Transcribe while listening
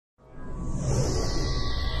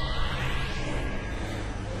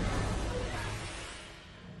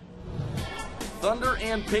Thunder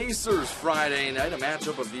and Pacers Friday night, a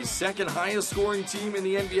matchup of the second highest scoring team in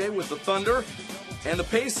the NBA with the Thunder, and the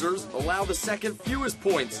Pacers allow the second fewest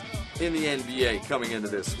points in the NBA coming into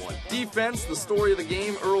this one. Defense, the story of the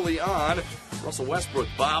game early on. Russell Westbrook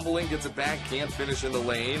bobbling, gets it back, can't finish in the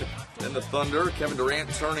lane. Then the Thunder, Kevin Durant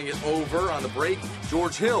turning it over on the break.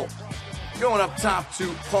 George Hill going up top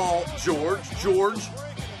to Paul George. George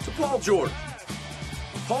to Paul George.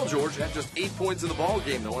 Paul George had just 8 points in the ball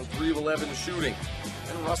game, though, on 3 of 11 shooting.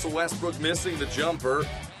 And Russell Westbrook missing the jumper.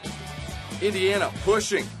 Indiana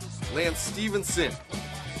pushing. Lance Stevenson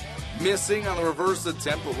missing on the reverse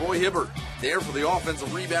attempt, but Roy Hibbert there for the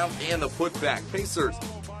offensive rebound and the putback. Pacers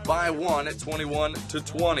by 1 at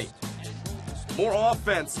 21-20. More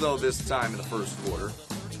offense, though, this time in the first quarter.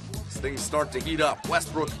 As things start to heat up.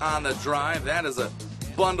 Westbrook on the drive. That is a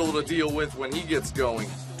bundle to deal with when he gets going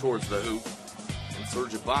towards the hoop. And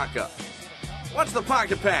Serge Ibaka. Watch the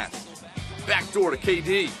pocket pass. Backdoor to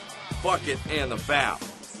KD. Bucket and the foul.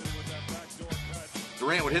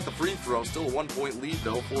 Durant would hit the free throw. Still a 1-point lead,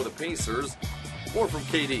 though, for the Pacers. More from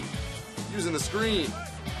KD. Using the screen.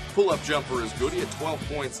 Pull-up jumper is good. He had 12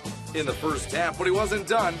 points in the first half, but he wasn't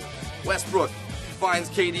done. Westbrook finds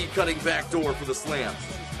KD cutting backdoor for the slam.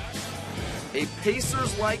 A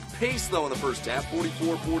Pacers-like pace, though, in the first half.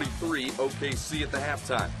 44-43, OKC at the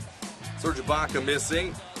halftime. Serge Ibaka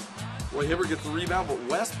missing. Roy Hibbert gets the rebound, but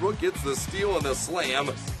Westbrook gets the steal and the slam.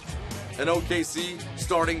 And OKC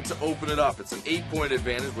starting to open it up. It's an 8-point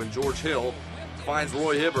advantage when George Hill finds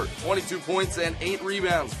Roy Hibbert. 22 points and 8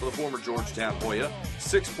 rebounds for the former Georgetown Hoya.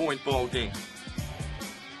 6-point ball game.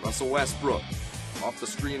 Russell Westbrook off the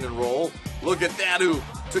screen and roll. Look at that hoop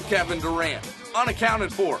to Kevin Durant.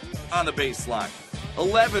 Unaccounted for on the baseline.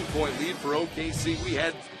 11-point lead for OKC. We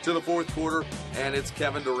head to the fourth quarter, and it's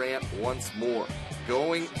Kevin Durant once more.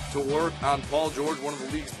 Going to work on Paul George, one of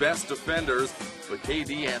the league's best defenders, but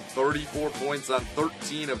KD had 34 points on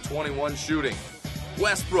 13 of 21 shooting.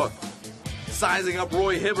 Westbrook sizing up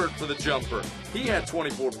Roy Hibbert for the jumper. He had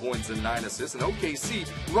 24 points and 9 assists, and OKC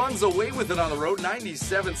runs away with it on the road,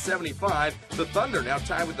 97-75. The Thunder now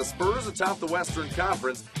tied with the Spurs atop the Western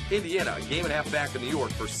Conference. Indiana, a game and a half back in New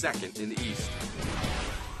York for second in the East.